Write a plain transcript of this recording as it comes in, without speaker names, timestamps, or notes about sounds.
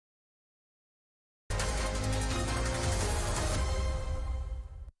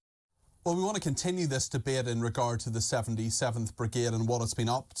Well, we want to continue this debate in regard to the 77th Brigade and what it's been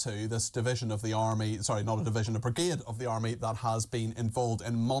up to, this division of the Army, sorry, not a division, a brigade of the Army that has been involved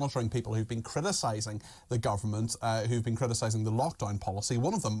in monitoring people who've been criticising the government, who've been criticising the lockdown policy.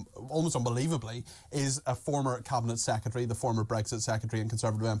 One of them, almost unbelievably, is a former Cabinet Secretary, the former Brexit Secretary and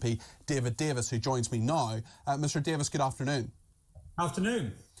Conservative MP, David Davis, who joins me now. Mr Davis, good afternoon.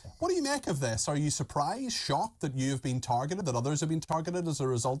 Afternoon. What do you make of this? Are you surprised, shocked that you've been targeted, that others have been targeted as a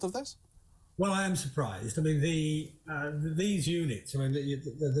result of this? Well, I am surprised. I mean, these units, I mean,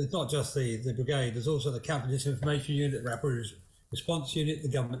 there's not just the brigade, there's also the Cabinet Disinformation Unit, the Rapid Response Unit, the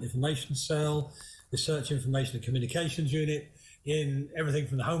Government Information Cell, Research Information and Communications Unit, in everything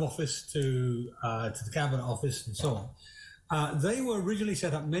from the Home Office to the Cabinet Office and so on. They were originally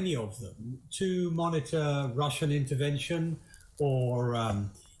set up, many of them, to monitor Russian intervention or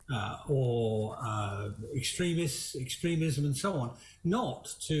extremism and so on,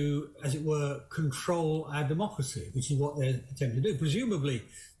 not to, as it were, control our democracy, which is what they're attempting to do. Presumably,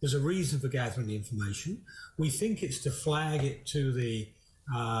 there's a reason for gathering the information. We think it's to flag it to the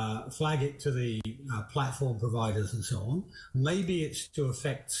platform providers and so on. Maybe it's to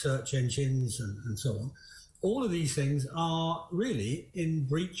affect search engines and so on. All of these things are really in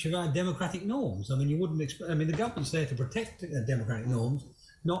breach of our democratic norms. I mean, you wouldn't expect. I mean, the government's there to protect democratic norms,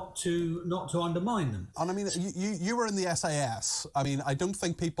 not to undermine them. And I mean, you were in the SAS. I mean, I don't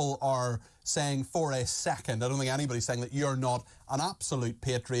think people are saying for a second, I don't think anybody's saying that you're not an absolute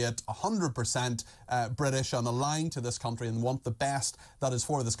patriot, 100% British and aligned to this country and want the best that is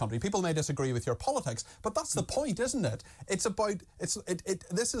for this country. People may disagree with your politics, but that's the point, isn't it? It's about,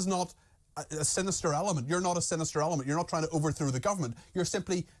 this is not a sinister element. You're not a sinister element. You're not trying to overthrow the government. You're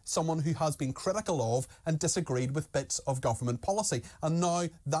simply someone who has been critical of and disagreed with bits of government policy. And now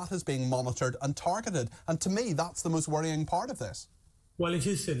that is being monitored and targeted. And to me, that's the most worrying part of this. Well, it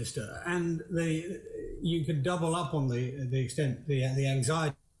is sinister. And you can double up on the extent, the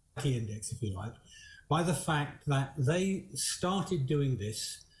anxiety index, if you like, by the fact that they started doing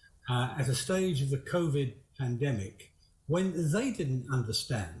this at a stage of the COVID pandemic when they didn't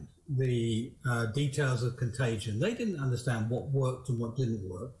understand the details of contagion. They didn't understand what worked and what didn't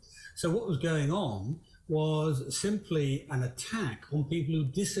work. So what was going on was simply an attack on people who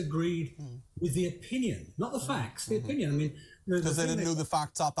disagreed with the opinion, not the facts, the opinion. I mean, because they didn't know the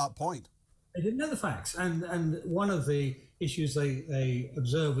facts at that point. They didn't know the facts. And one of the issues they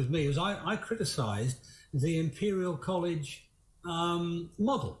observed with me was I criticised the Imperial College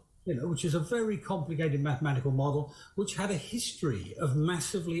model, which is a very complicated mathematical model, which had a history of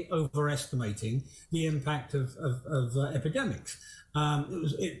massively overestimating the impact of epidemics.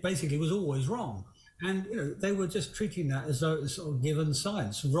 It basically was always wrong. And, they were just treating that as though it's sort of given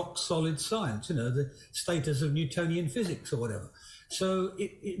science, rock solid science, the status of Newtonian physics or whatever. So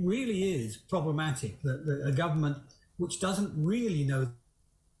it really is problematic that a government which doesn't really know.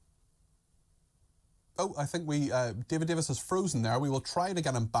 Oh, I think David Davis is frozen there. We will try to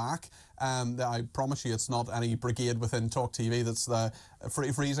get him back. I promise you it's not any brigade within Talk TV that's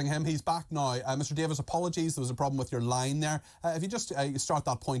freezing him. He's back now. Mr Davis, apologies. There was a problem with your line there. If you just start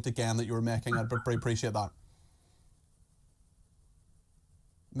that point again that you were making, I'd very appreciate that.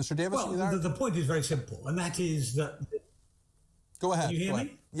 Mr Davis, are you there? The point is very simple, and that is that... Go ahead. Can you hear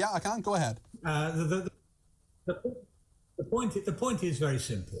me? Yeah, I can. Go ahead. The point is very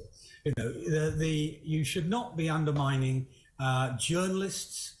simple. You should not be undermining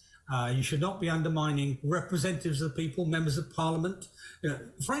journalists. You should not be undermining representatives of the people, members of Parliament.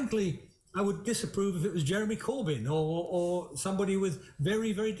 Frankly, I would disapprove if it was Jeremy Corbyn or somebody with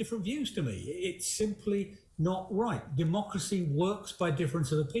very, very different views to me. It's simply not right. Democracy works by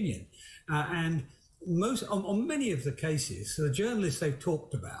difference of opinion, and on many of the cases, the journalists they've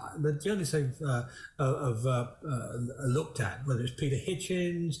talked about, the journalists they've looked at, whether it's Peter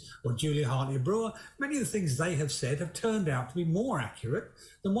Hitchens or Julia Hartley-Brewer, many of the things they have said have turned out to be more accurate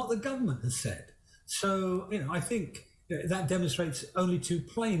than what the government has said. So, I think that demonstrates only too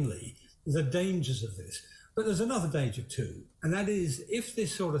plainly the dangers of this. But there's another danger too, and that is if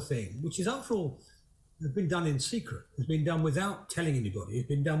this sort of thing, which is after all, it's been done in secret. It's been done without telling anybody. It's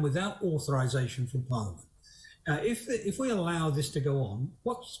been done without authorization from Parliament. If we allow this to go on,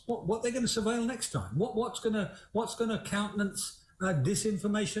 what they're going to surveil next time? What's going to countenance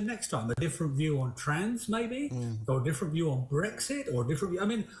disinformation next time? A different view on trans, maybe, or a different view on Brexit, or a different. I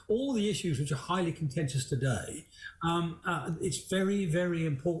mean, all the issues which are highly contentious today. It's very, very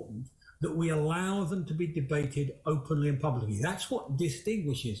important that we allow them to be debated openly and publicly. That's what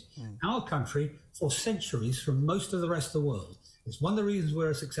distinguishes our country for centuries from most of the rest of the world. It's one of the reasons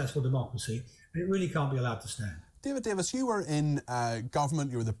we're a successful democracy, and it really can't be allowed to stand. David Davis, you were in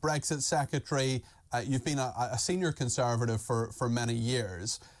government, you were the Brexit Secretary, you've been a senior Conservative for many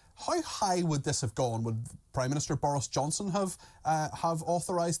years. How high would this have gone? Would Prime Minister Boris Johnson have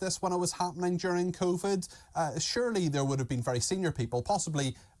authorised this when it was happening during COVID? Surely there would have been very senior people,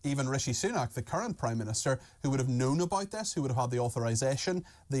 possibly even Rishi Sunak, the current Prime Minister, who would have known about this, who would have had the authorisation,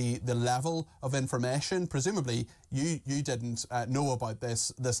 the level of information. Presumably you didn't know about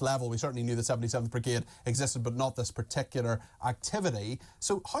this level. We certainly knew the 77th Brigade existed, but not this particular activity.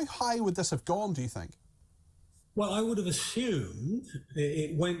 So how high would this have gone, do you think? Well, I would have assumed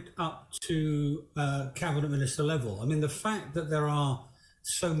it went up to cabinet minister level. I mean, the fact that there are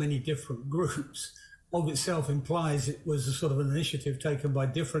so many different groups of itself implies it was a sort of an initiative taken by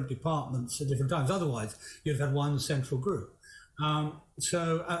different departments at different times. Otherwise, you'd have had one central group. And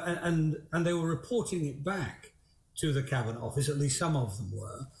they were reporting it back to the cabinet office. At least some of them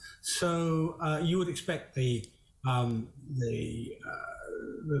were. So you would expect the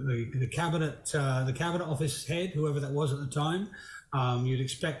cabinet office head, whoever that was at the time, you'd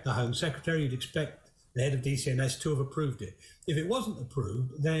expect the Home Secretary, you'd expect the head of DCNS to have approved it. If it wasn't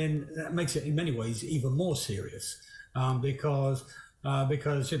approved, then that makes it in many ways even more serious, because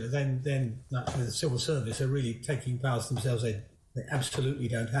then the civil service are really taking powers themselves they absolutely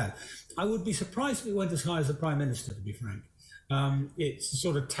don't have. I would be surprised if it went as high as the Prime Minister, to be frank. It's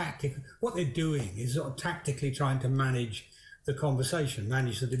sort of tactic. What they're doing is sort of tactically trying to manage the conversation,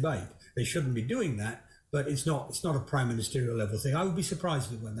 manage the debate. They shouldn't be doing that, but it's not a prime ministerial level thing. I would be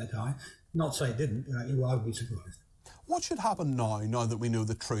surprised if it went that high. Not say it didn't, I would be surprised. What should happen now that we know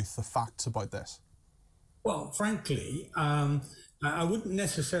the truth, the facts about this? Well, frankly, I wouldn't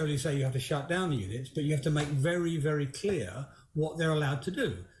necessarily say you have to shut down units, but you have to make very, very clear what they're allowed to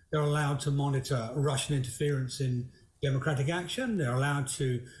do. They're allowed to monitor Russian interference in democratic action. They're allowed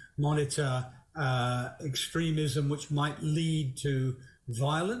to monitor extremism which might lead to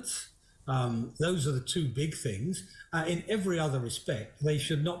violence. Those are the two big things. In every other respect, they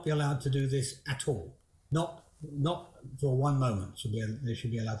should not be allowed to do this at all. Not for one moment they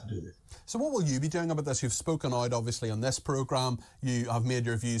should be allowed to do this. So what will you be doing about this? You've spoken out, obviously, on this programme. You have made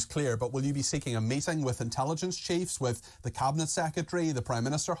your views clear, but will you be seeking a meeting with intelligence chiefs, with the Cabinet Secretary, the Prime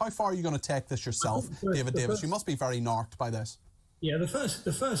Minister? How far are you going to take this yourself, David Davis? You must be very narked by this. Yeah, the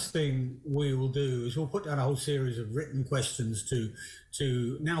first thing we will do is we'll put down a whole series of written questions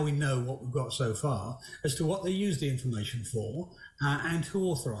to now we know what we've got so far as to what they used the information for and who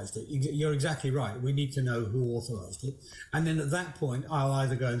authorised it. You're exactly right. We need to know who authorised it, and then at that point, I'll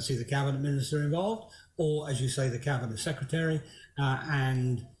either go and see the cabinet minister involved, or, as you say, the cabinet secretary,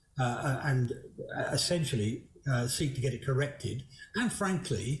 and essentially seek to get it corrected, and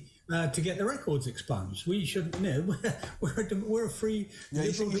frankly, to get the records expunged. We shouldn't, we're a free... Yeah,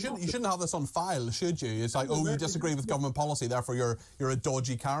 you shouldn't have this on file, should you? It's like, oh, you disagree with government policy, therefore you're a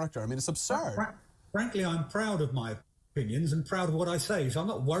dodgy character. I mean, it's absurd. Frankly, I'm proud of my opinions and proud of what I say, so I'm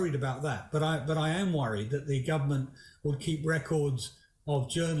not worried about that. But I am worried that the government will keep records of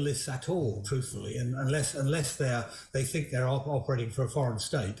journalists at all, truthfully, and unless they think they're operating for a foreign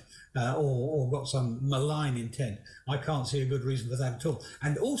state, or got some malign intent. I can't see a good reason for that at all.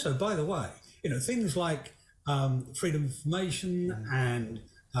 And also, by the way, things like freedom of information and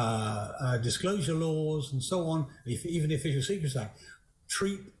disclosure laws and so on, even the Official Secrets Act,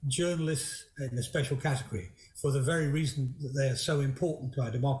 treat journalists in a special category for the very reason that they are so important to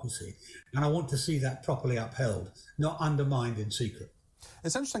our democracy. And I want to see that properly upheld, not undermined in secret.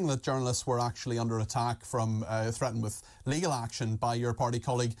 It's interesting that journalists were actually under attack threatened with legal action by your party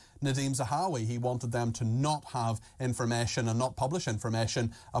colleague Nadeem Zahawi. He wanted them to not have information and not publish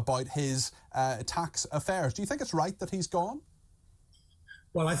information about his tax affairs. Do you think it's right that he's gone?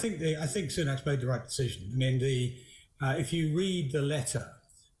 Well, I think Sunak's made the right decision. I mean, if you read the letter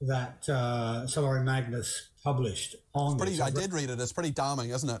that Solari Magnus published on this, I did read it. It's pretty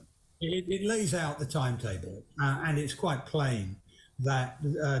damning, isn't it? It lays out the timetable, and it's quite plain that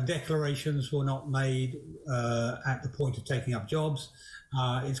declarations were not made at the point of taking up jobs.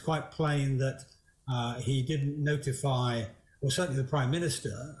 It's quite plain that he didn't notify, or certainly the Prime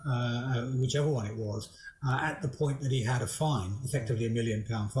Minister, whichever one it was, at the point that he had a fine, effectively £1 million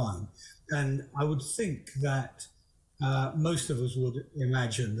fine. And I would think that most of us would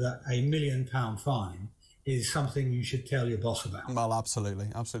imagine that £1 million fine is something you should tell your boss about. Well, absolutely.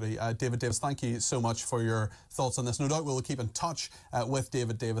 David Davis, thank you so much for your thoughts on this. No doubt we'll keep in touch with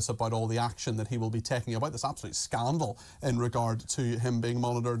David Davis about all the action that he will be taking about this absolute scandal in regard to him being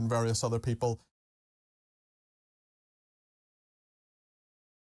monitored and various other people.